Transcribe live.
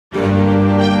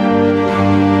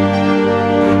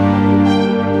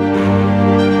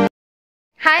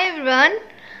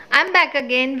back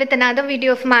again with another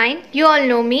video of mine. You all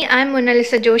know me. I'm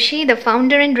Monalisa Joshi, the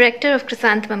founder and director of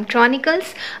Chrysanthemum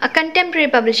Chronicles, a contemporary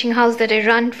publishing house that I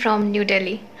run from New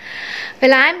Delhi.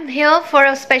 Well, I'm here for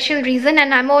a special reason,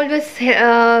 and I'm always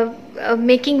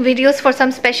making videos for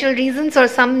some special reasons or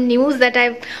some news that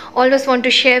I always want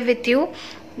to share with you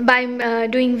by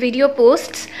doing video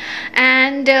posts.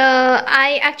 And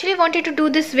I actually wanted to do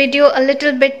this video a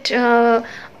little bit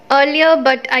earlier,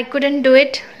 but I couldn't do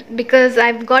it because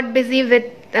I've got busy with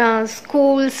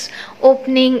schools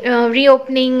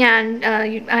reopening, and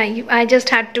I just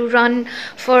had to run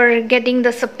for getting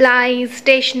the supplies,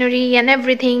 stationery and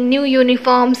everything, new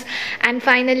uniforms, and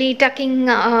finally tucking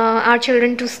our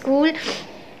children to school.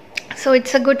 So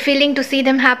it's a good feeling to see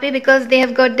them happy because they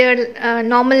have got their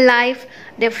normal life,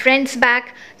 their friends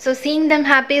back. So seeing them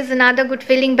happy is another good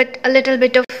feeling, but a little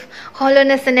bit of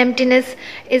hollowness and emptiness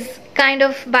is kind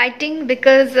of biting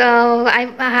because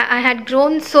I had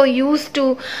grown so used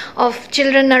to of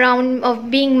children around,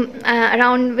 of being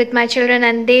around with my children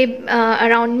and they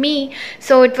around me.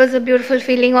 So it was a beautiful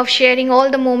feeling of sharing all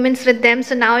the moments with them.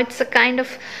 So now it's a kind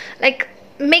of like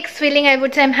mixed feeling, I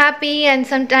would say. I'm happy and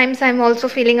sometimes I'm also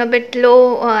feeling a bit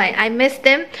low. I miss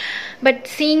them, but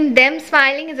seeing them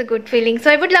smiling is a good feeling. So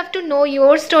I would love to know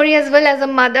your story as well as a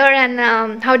mother,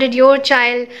 and how did your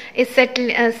child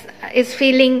is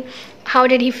feeling, how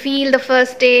did he feel the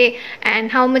first day,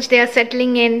 and how much they are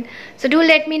settling in. So do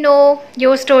let me know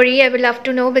your story. I would love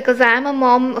to know because I am a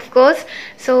mom, of course.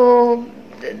 So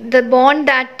the bond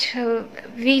that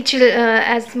we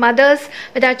as mothers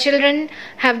with our children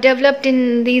have developed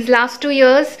in these last 2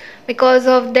 years because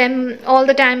of them all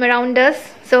the time around us.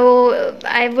 So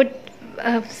I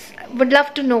would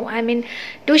love to know. I mean,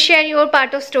 do share your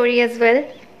part of story as well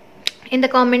in the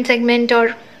comment segment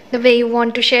or the way you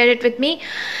want to share it with me.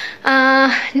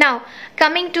 Now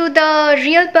coming to the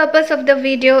real purpose of the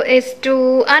video is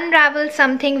to unravel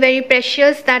something very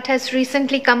precious that has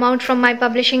recently come out from my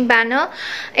publishing banner.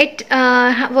 It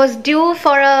was due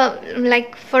for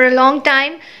a long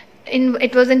time.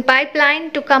 It was in pipeline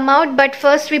to come out, but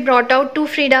first we brought out To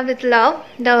Frida with Love,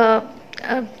 the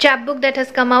chapbook that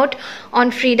has come out on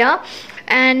Frida.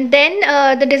 And then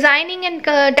the designing and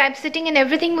typesetting and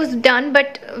everything was done,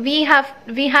 but we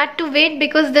had to wait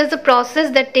because there's a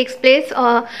process that takes place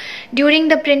during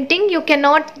the printing. You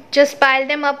cannot just pile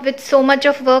them up with so much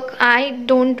of work. I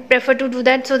don't prefer to do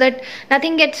that so that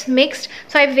nothing gets mixed.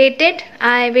 So I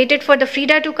waited for the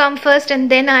Frida to come first, and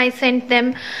then I sent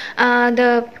them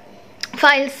the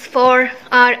files for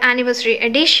our anniversary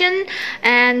edition.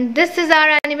 And this is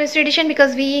our anniversary edition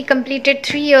because we completed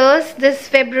 3 years this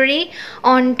February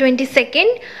on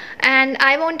 22nd, and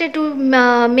I wanted to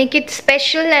make it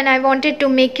special, and I wanted to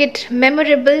make it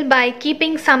memorable by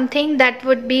keeping something that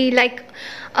would be like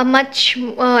a much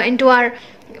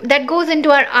that goes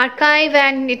into our archive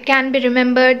and it can be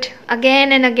remembered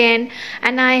again and again.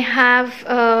 And I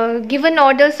have given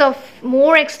orders of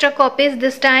more extra copies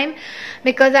this time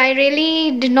because I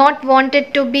really did not want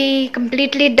it to be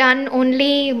completely done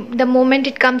only the moment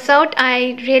it comes out.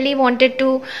 I really wanted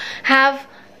to have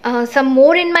some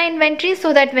more in my inventory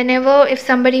so that whenever if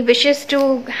somebody wishes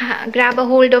to grab a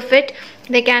hold of it,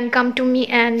 they can come to me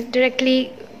and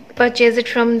directly purchase it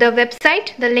from the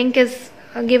website. The link is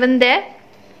given there.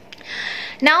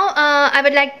 Now I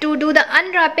would like to do the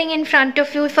unwrapping in front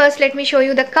of you. First let me show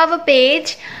you the cover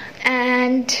page,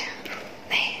 and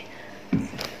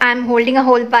I'm holding a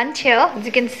whole bunch here. As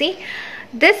you can see,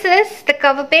 this is the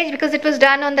cover page because it was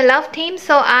done on the love theme,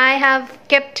 so I have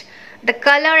kept the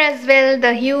color as well,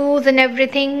 the hues and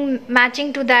everything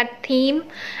matching to that theme.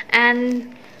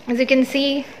 And as you can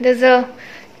see, there's a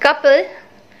couple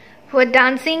who are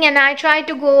dancing, and I try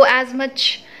to go as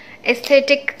much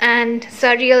aesthetic and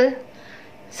surreal,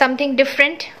 something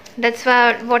different. That's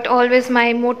what always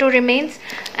my motto remains.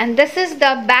 And this is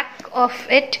the back of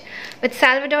it with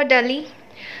Salvador Dali.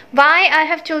 Why I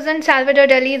have chosen Salvador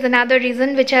Dali is another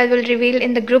reason which I will reveal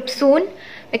in the group soon,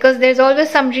 because there's always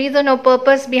some reason or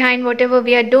purpose behind whatever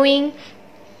we are doing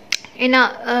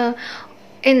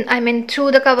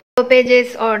through the cover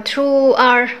pages or through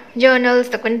our journals,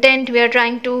 the content. We are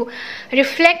trying to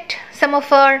reflect some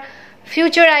of our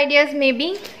future ideas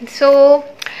maybe. So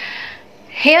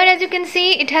here, as you can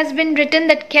see, it has been written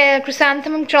that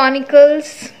Chrysanthemum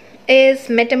Chronicles is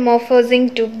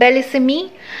metamorphosing to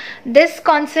Bellissimi. This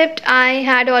concept I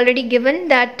had already given,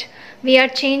 that we are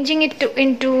changing it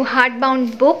into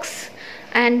hardbound books,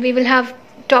 and we will have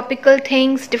topical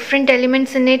things, different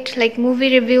elements in it like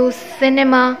movie reviews,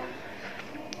 cinema,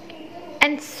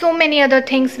 and so many other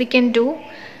things we can do.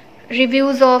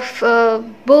 Reviews of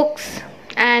books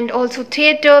and also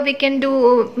theater we can do.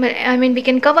 I mean, we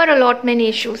can cover a lot many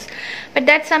issues, but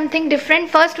that's something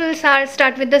different. First we'll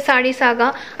start with the Sari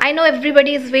Saga. I know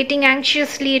everybody is waiting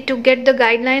anxiously to get the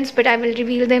guidelines, but I will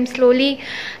reveal them slowly.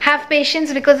 Have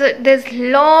patience, because there's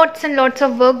lots and lots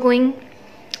of work going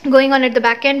on at the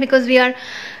back end, because we are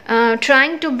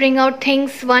trying to bring out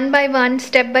things one by one,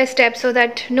 step by step, so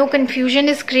that no confusion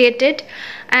is created.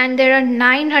 And there are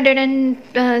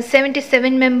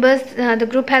 977 members. The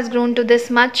group has grown to this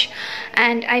much,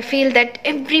 and I feel that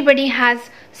everybody has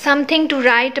something to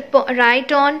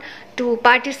write on, to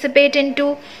participate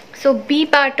into. So be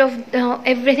part of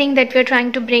everything that we're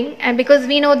trying to bring. And because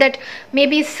we know that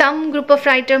maybe some group of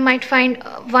writer might find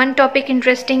one topic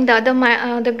interesting, the other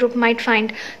the group might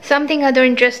find something other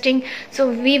interesting, so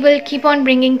we will keep on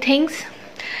bringing things.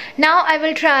 Now I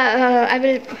will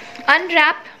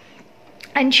unwrap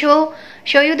and show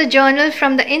you the journal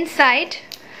from the inside,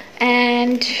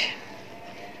 and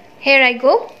here I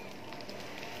go.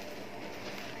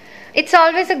 It's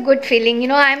always a good feeling, you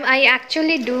know. I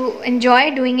actually do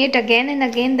enjoy doing it again and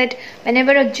again, that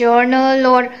whenever a journal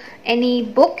or any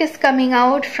book is coming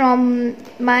out from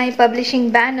my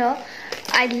publishing banner,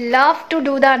 I love to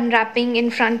do the unwrapping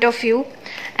in front of you.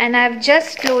 And I've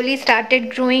just slowly started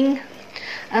growing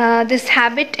this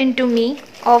habit into me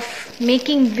of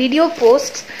making video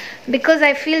posts, because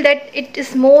I feel that it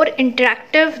is more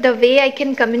interactive. The way I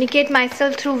can communicate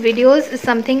myself through videos is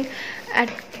something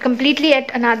completely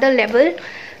at another level.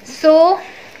 So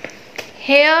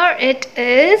here it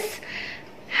is.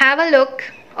 Have a look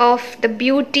of the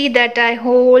beauty that I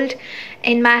hold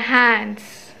in my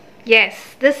hands.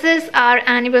 Yes, this is our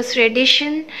anniversary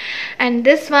edition, and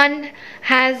this one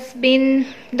has been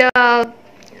the,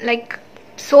 like,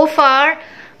 so far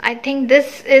I think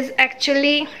this is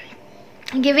actually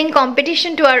giving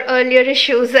competition to our earlier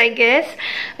issues, I guess,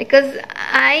 because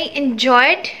I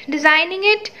enjoyed designing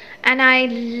it and I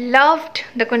loved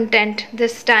the content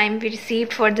this time we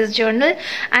received for this journal.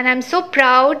 And I'm so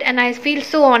proud and I feel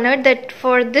so honored that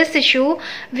for this issue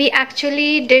we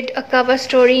actually did a cover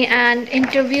story and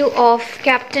interview of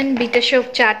Captain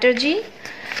Bitashok Chatterjee.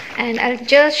 And I'll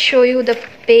just show you the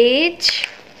page.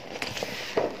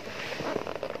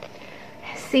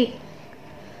 See,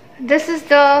 this is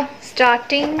the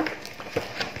starting,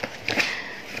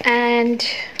 and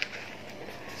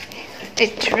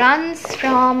it runs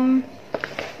from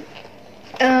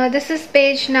this is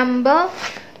page number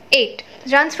 8.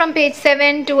 It runs from page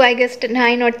 7 to, I guess,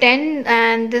 9 or 10,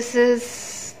 and this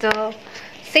is the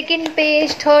second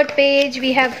page. Third page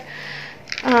we have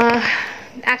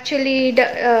actually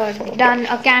done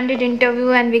a candid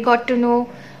interview, and we got to know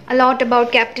a lot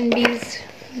about Captain B's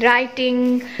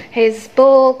writing, his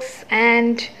books,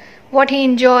 and what he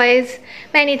enjoys,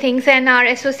 many things. And our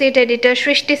associate editor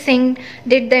Shrishti Singh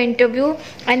did the interview.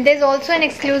 And there's also an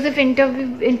exclusive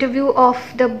interview of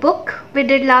the book we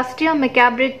did last year,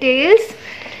 Macabre Tales.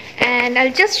 And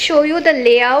I'll just show you the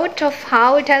layout of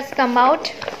how it has come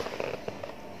out.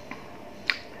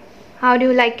 How do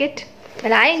you like it?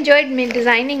 Well, I enjoyed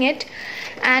designing it,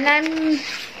 and I'm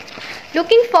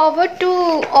looking forward to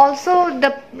also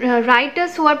the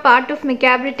writers who are part of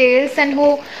Macabre Tales and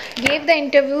who gave the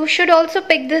interview should also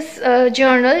pick this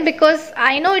journal, because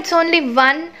I know it's only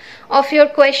one of your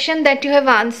question that you have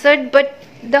answered, but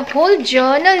the whole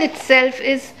journal itself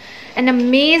is an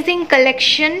amazing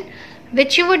collection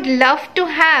which you would love to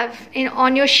have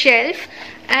on your shelf,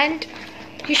 and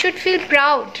you should feel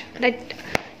proud that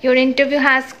your interview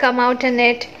has come out in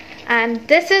it. And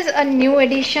this is a new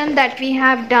edition that we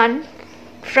have done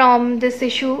from this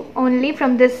issue, only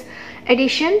from this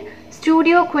edition,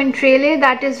 Studio Quintrele,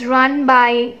 that is run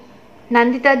by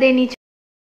Nandita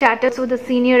Chatterjee, so the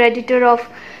senior editor of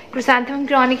Chrysanthemum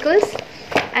Chronicles.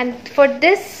 And for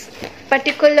this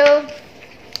particular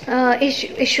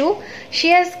issue, she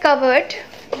has covered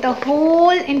the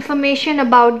whole information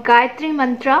about Gayatri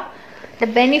Mantra, the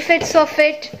benefits of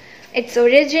it, its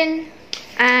origin,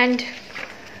 and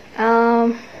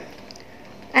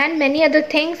many other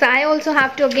things. I also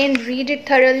have to again read it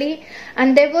thoroughly.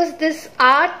 And there was this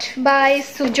art by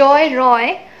Sujoy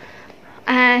Roy.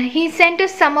 He sent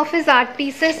us some of his art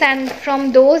pieces, and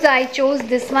from those I chose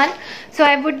this one. So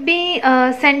I would be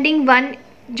sending one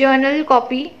journal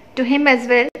copy to him as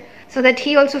well, so that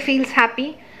he also feels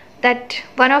happy that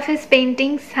one of his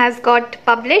paintings has got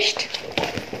published.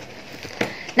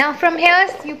 Now from here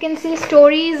you can see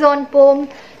stories and poems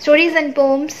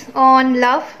on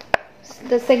love.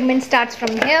 The segment starts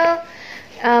from here,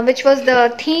 which was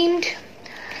the themed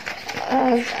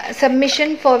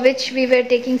submission for which we were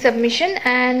taking submission.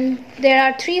 And there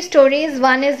are 3 stories.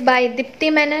 One is by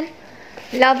Dipti Menon,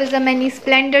 Love is a Many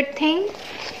Splendid Thing.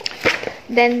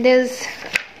 Then there's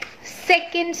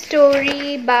second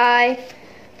story by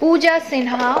Pooja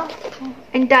Sinha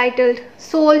entitled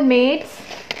Soulmates,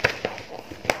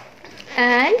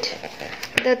 and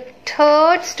the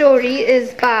third story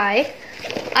is by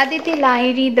Aditi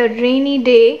Lahiri, The Rainy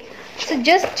Day. So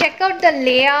just check out the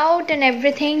layout and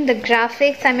everything, the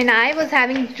graphics. I mean, I was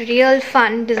having real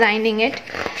fun designing it.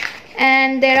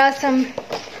 And there are some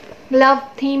love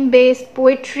theme based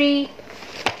poetry.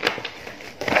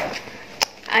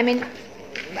 I mean,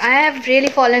 I have really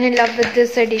fallen in love with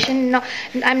this edition. No,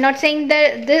 I'm not saying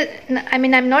that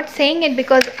I'm not saying it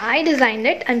because I designed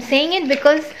it. I'm saying it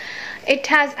because it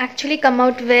has actually come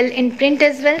out well in print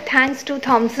as well, thanks to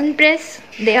Thomson Press.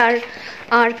 They are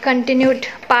our continued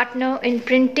partner in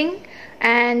printing,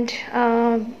 and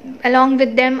along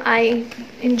with them I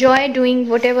enjoy doing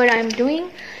whatever I'm doing.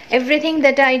 Everything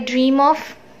that I dream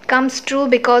of comes true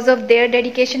because of their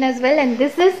dedication as well. And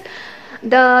this is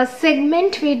the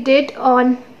segment we did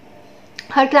on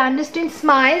Her Clandestine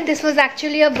Smile. This was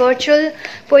actually a virtual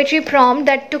poetry prompt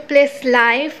that took place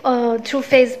live through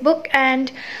Facebook,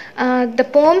 and the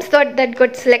poems that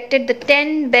got selected, the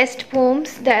 10 best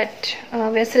poems that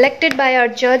were selected by our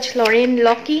judge Lorraine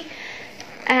Lockie,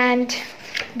 and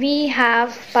we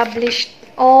have published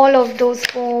all of those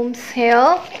poems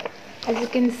here, as you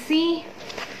can see.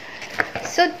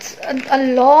 So it's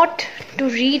a lot to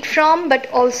read from, but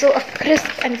also a crisp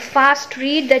and fast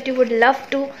read that you would love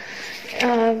to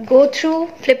go through,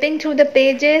 flipping through the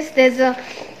pages. There's a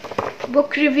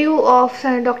book review of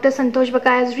Dr. Santosh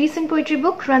Bakaya's recent poetry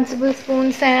book, Runcible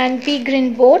Spoons and Pea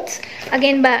Green Boats,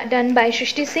 again done by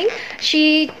Shrishti Singh.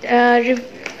 She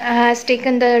has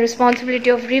taken the responsibility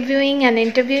of reviewing and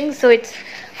interviewing, so it's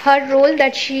her role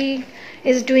that she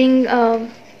is doing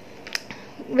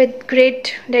with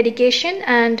great dedication,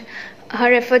 and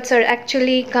her efforts are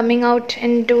actually coming out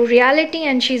into reality,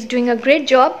 and she's doing a great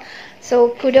job. So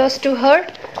kudos to her.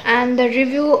 And the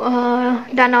review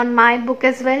done on my book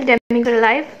as well, Demings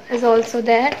Alive, is also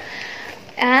there.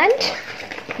 And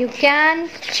you can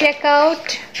check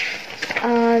out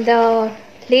the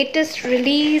latest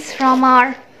release from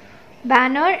our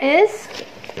banner is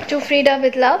To Frida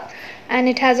with Love, and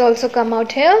it has also come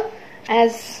out here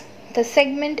as the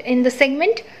segment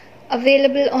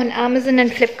available on Amazon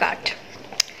and Flipkart.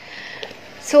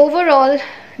 So overall,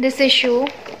 this issue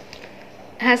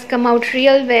has come out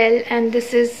real well, and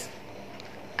this is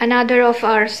another of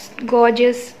our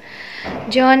gorgeous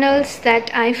journals that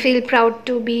I feel proud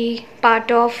to be part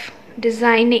of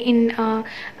designing,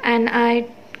 and I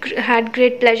had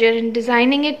great pleasure in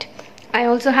designing it. I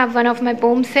also have one of my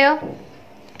poems here,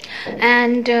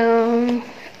 and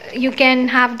you can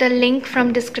have the link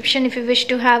from description if you wish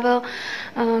to have a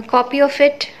copy of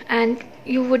it, and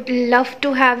you would love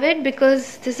to have it,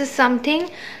 because this is something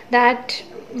that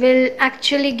will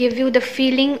actually give you the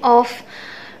feeling of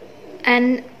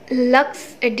an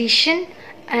luxe edition,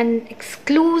 an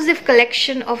exclusive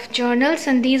collection of journals,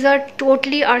 and these are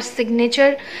totally our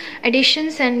signature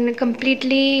editions and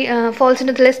completely falls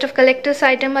into the list of collector's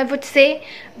item, I would say,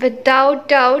 without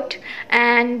doubt.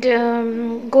 And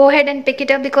go ahead and pick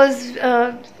it up, because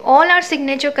all our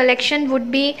signature collection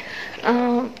would be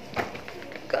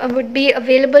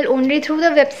available only through the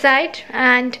website,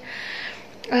 and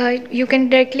you can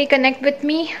directly connect with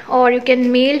me, or you can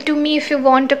mail to me if you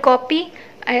want a copy,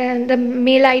 and the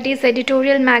mail ID is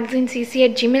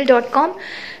editorialmagazinecc@gmail.com.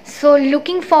 So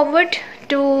looking forward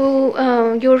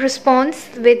to your response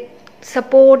with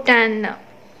support and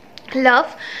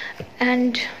love,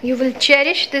 and you will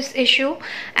cherish this issue.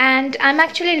 And I'm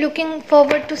actually looking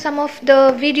forward to some of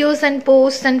the videos and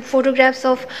posts and photographs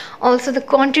of also the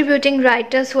contributing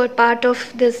writers who are part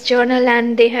of this journal,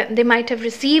 and they might have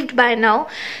received by now.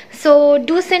 So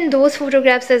do send those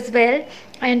photographs as well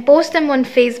and post them on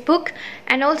Facebook,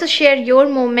 and also share your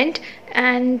moment,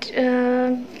 and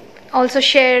also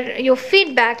share your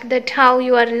feedback that how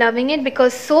you are loving it,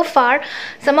 because so far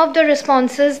some of the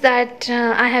responses that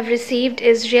I have received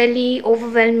is really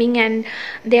overwhelming, and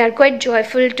they are quite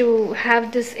joyful to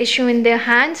have this issue in their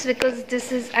hands, because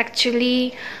this is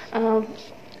actually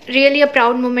really a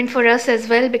proud moment for us as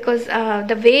well, because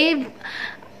the way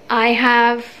I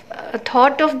have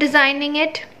thought of designing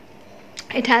it,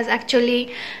 it has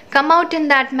actually come out in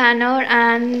that manner,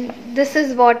 and this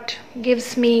is what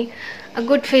gives me a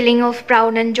good feeling of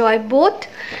proud and joy both.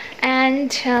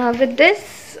 And with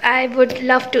this, I would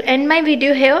love to end my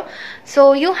video here.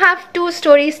 So you have two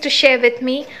stories to share with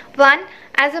me. One,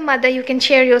 as a mother, you can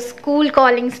share your school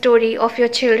calling story of your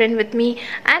children with me,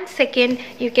 and second,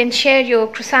 you can share your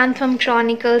Chrysanthemum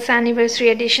Chronicles anniversary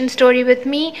edition story with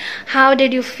me. How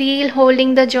did you feel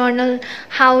holding the journal?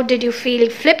 How did you feel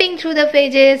flipping through the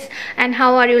pages? And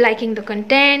how are you liking the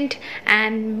content?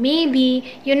 And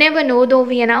maybe, you never know, though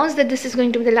we announced that this is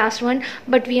going to be the last one,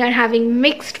 but we are having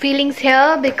mixed feelings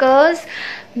here, because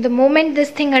the moment this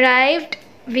thing arrived,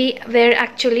 we were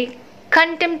actually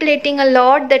contemplating a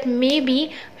lot that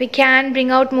maybe we can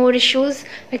bring out more issues,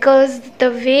 because the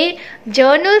way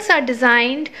journals are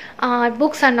designed,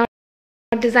 books are not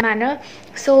designed manner.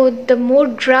 So the more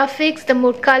graphics, the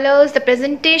more colors, the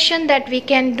presentation that we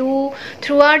can do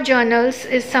through our journals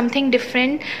is something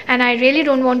different, and I really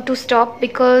don't want to stop,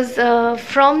 because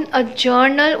from a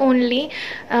journal only,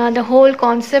 the whole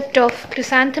concept of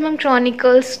Chrysanthemum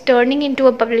Chronicles turning into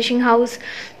a publishing house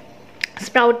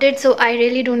sprouted. So I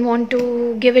really don't want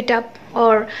to give it up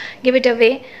or give it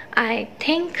away. I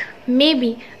think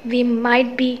maybe we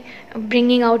might be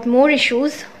bringing out more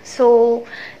issues, so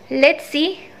let's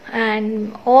see.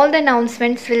 And all the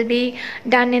announcements will be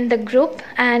done in the group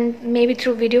and maybe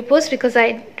through video posts, because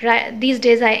these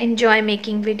days I enjoy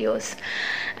making videos.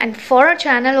 And for our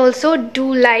channel also,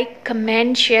 do like,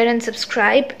 comment, share and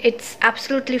subscribe. It's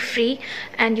absolutely free,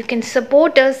 and you can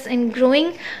support us in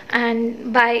growing,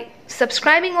 and by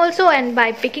subscribing also, and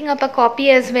by picking up a copy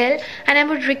as well. And I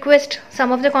would request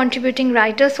some of the contributing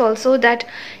writers also that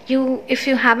if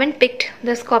you haven't picked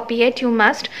this copy yet, you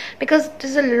must, because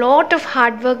there's a lot of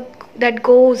hard work that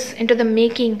goes into the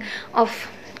making of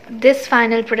this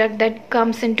final product that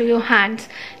comes into your hands.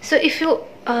 So if you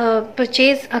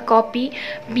purchase a copy,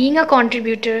 being a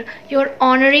contributor, you're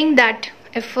honoring that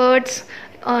efforts,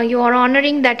 you are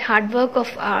honoring that hard work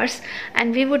of ours,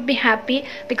 and we would be happy,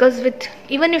 because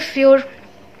even if your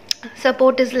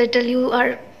support is little, you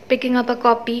are picking up a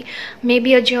copy,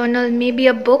 maybe a journal, maybe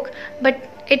a book, but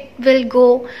it will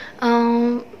go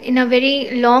in a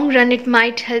very long run. It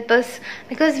might help us,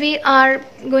 because we are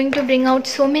going to bring out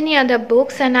so many other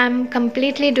books, and I'm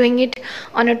completely doing it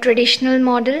on a traditional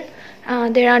model.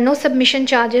 There are no submission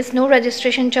charges, no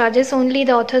registration charges, only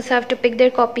the authors have to pick their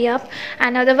copy up.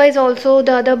 And otherwise also,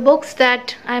 the other books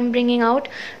that I'm bringing out,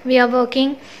 we are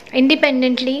working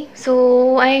independently.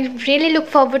 So I really look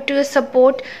forward to your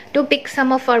support to pick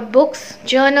some of our books,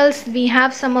 journals. We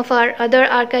have some of our other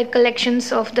archive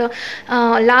collections of the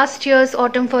last year's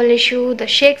autumn fall issue, the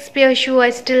Shakespeare issue.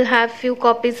 I still have few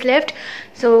copies left.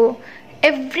 So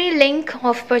every link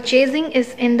of purchasing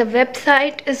is on the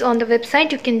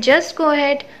website. You can just go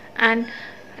ahead, and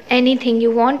anything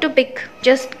you want to pick,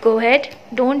 just go ahead.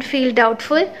 Don't feel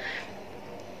doubtful.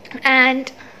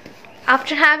 And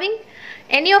after having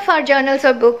any of our journals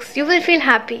or books, you will feel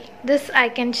happy. This I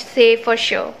can say for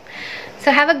sure.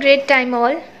 So have a great time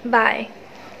all. Bye.